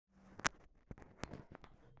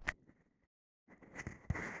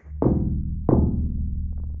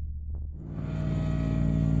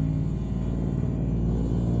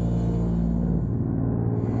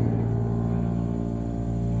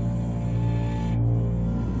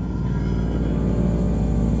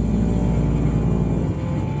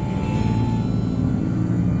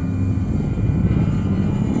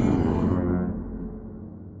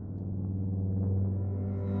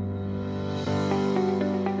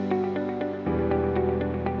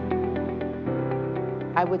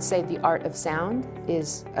I would say the art of sound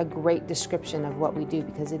is a great description of what we do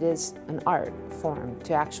because it is an art form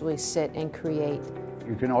to actually sit and create.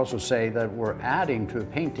 You can also say that we're adding to a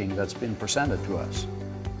painting that's been presented to us.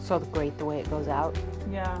 So great the way it goes out.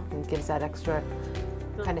 Yeah. And gives that extra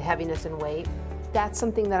kind of heaviness and weight. That's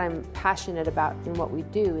something that I'm passionate about in what we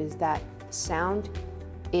do, is that sound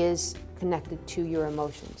is connected to your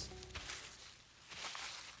emotions.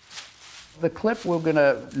 The clip we're going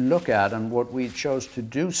to look at and what we chose to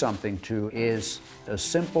do something to is a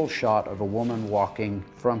simple shot of a woman walking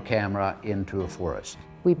from camera into a forest.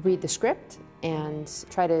 We read the script and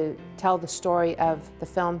try to tell the story of the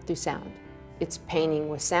film through sound. It's painting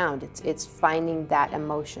with sound. It's finding that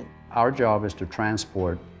emotion. Our job is to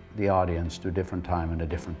transport the audience to a different time and a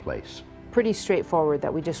different place. Pretty straightforward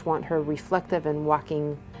that we just want her reflective and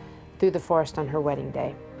walking through the forest on her wedding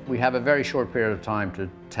day. We have a very short period of time to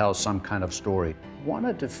tell some kind of story.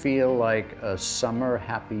 Wanted to feel like a summer,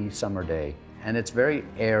 happy summer day. And it's very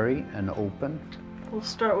airy and open. We'll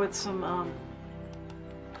start with some,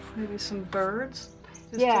 maybe some birds.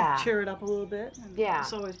 Just Yeah. to cheer it up a little bit. And Yeah.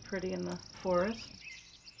 It's always pretty in the forest.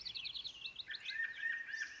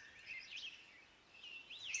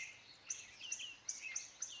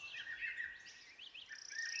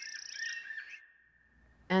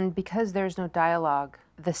 And because there's no dialogue,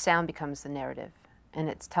 the sound becomes the narrative, and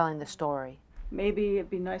it's telling the story. Maybe it'd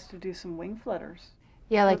be nice to do some wing flutters.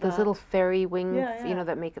 Yeah, like For those that. little fairy wings, Yeah, you yeah. know,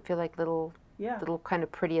 that make it feel like little kind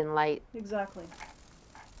of pretty and light. Exactly.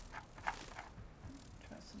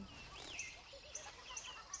 Try some.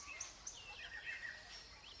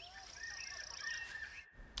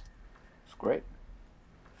 It's great.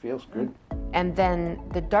 Feels good. And then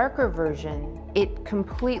the darker version, it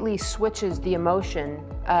completely switches the emotion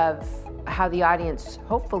of how the audience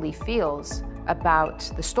hopefully feels about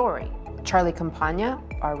the story. Charlie Campagna,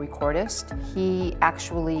 our recordist, he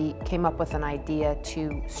actually came up with an idea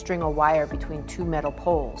to string a wire between two metal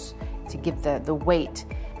poles to give the weight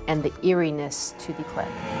and the eeriness to the clip.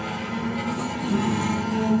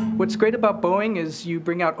 What's great about bowing is you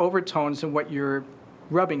bring out overtones in what you're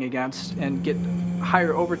rubbing against and get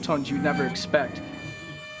higher overtones you'd never expect.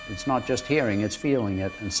 It's not just hearing, it's feeling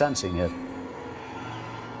it and sensing it.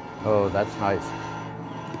 Oh, that's nice.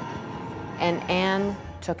 And Anne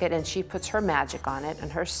took it and she puts her magic on it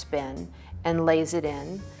and her spin and lays it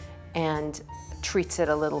in and treats it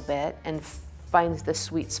a little bit and finds the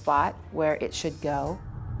sweet spot where it should go.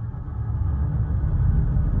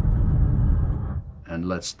 And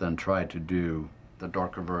let's then try to do the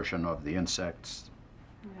darker version of the insects.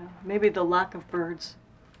 Yeah. Maybe the lack of birds.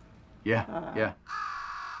 Yeah, yeah.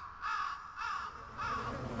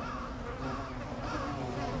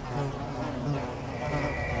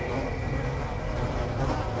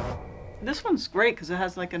 This one's great because it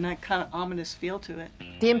has like a kind of ominous feel to it.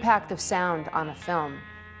 The impact of sound on a film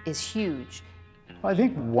is huge. I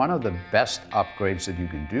think one of the best upgrades that you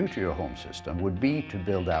can do to your home system would be to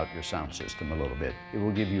build out your sound system a little bit. It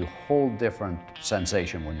will give you a whole different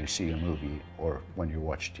sensation when you see a movie or when you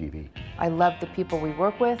watch TV. I love the people we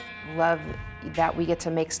work with, love that we get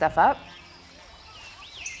to make stuff up.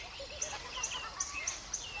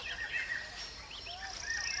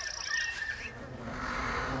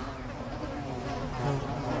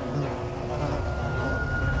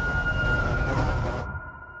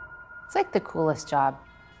 It's like the coolest job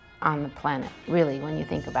on the planet, really, when you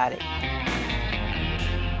think about it.